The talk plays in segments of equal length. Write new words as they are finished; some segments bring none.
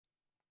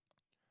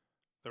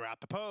They're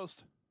at the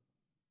post.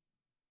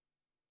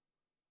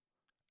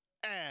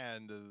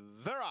 And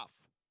they're off.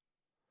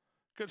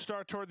 Good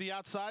start toward the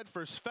outside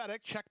for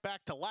Svetic. Check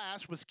back to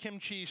last was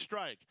Kimchi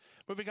Strike.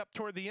 Moving up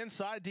toward the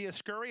inside,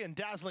 Diascuri and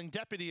Dazzling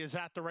Deputy is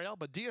at the rail,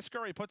 but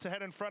Diascuri puts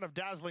ahead in front of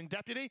Dazzling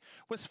Deputy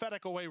with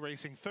Svetic away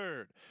racing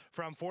third.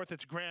 From fourth,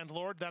 it's Grand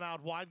Lord. Then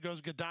out wide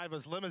goes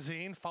Godiva's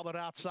Limousine, followed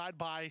outside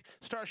by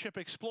Starship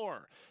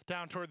Explorer.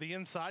 Down toward the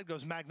inside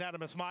goes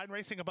Magnanimous Mind,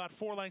 racing about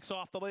 4 lengths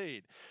off the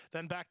lead.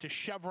 Then back to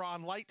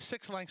Chevron Light,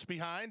 6 lengths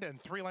behind,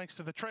 and 3 lengths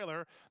to the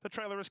trailer. The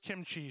trailer is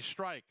Kimchi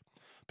Strike.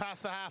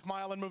 Past the half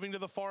mile and moving to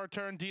the far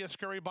turn,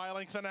 Diascuri by a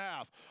length and a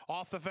half.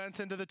 Off the fence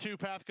into the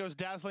 2-path goes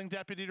Dazzling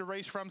Deputy to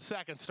race from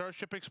second.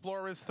 Starship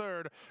Explorer is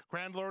third.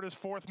 Grand Lord is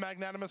fourth.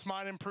 Magnanimous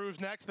Mind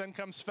improves next. Then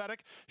comes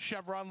Svetic.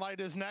 Chevron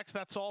Light is next.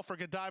 That's all for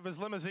Godiva's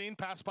Limousine.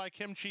 Passed by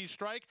Kimchi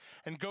Strike.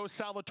 And Go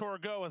Salvatore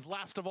Go is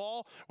last of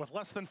all with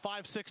less than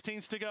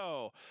 5/16 to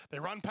go. They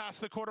run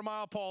past the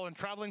quarter-mile pole and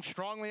traveling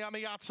strongly on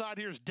the outside.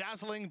 Here's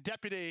Dazzling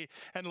Deputy.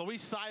 And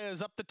Luis Saya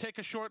is up to take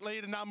a short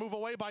lead and now move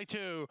away by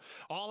 2.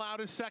 All out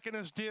is second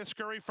is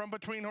Diascuri. From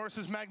between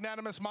horses,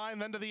 Magnanimous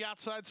Mind, then to the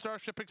outside,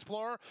 Starship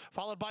Explorer,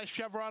 followed by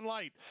Chevron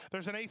Light.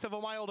 There's an 1/8 of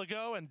a mile to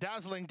go, and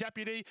Dazzling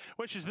Deputy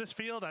wishes this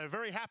field a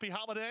very happy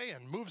holiday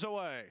and moves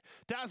away.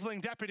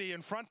 Dazzling Deputy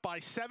in front by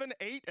 7,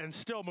 8, and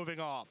still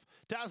moving off.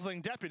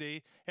 Dazzling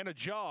Deputy in a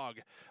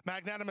jog.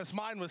 Magnanimous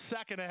Mind was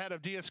second ahead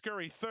of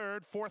Diascuri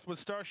third. Fourth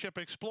was Starship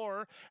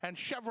Explorer, and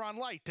Chevron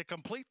Light to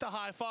complete the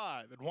high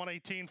five at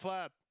 118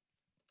 flat.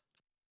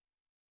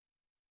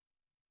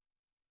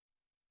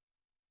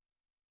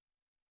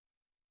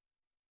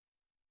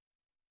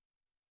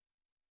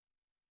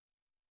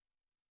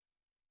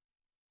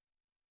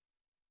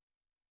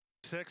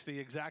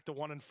 The exacta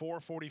 1 and 4,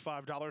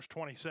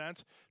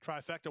 $45.20.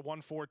 Trifecta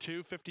 1, 4,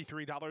 2,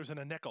 $53 and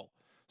a nickel.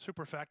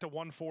 Superfecta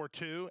 1, 4,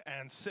 2,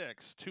 and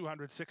 6,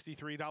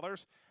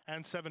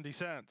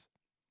 $263.70.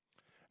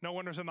 No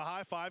winners in the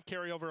high five.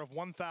 Carryover of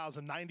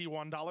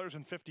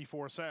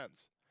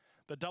 $1,091.54.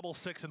 The double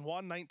 6 and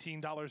 1,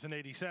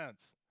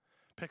 $19.80.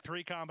 Pick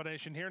 3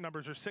 combination here.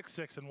 Numbers are 6,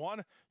 6, and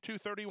 1,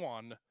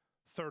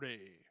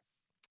 $231.30.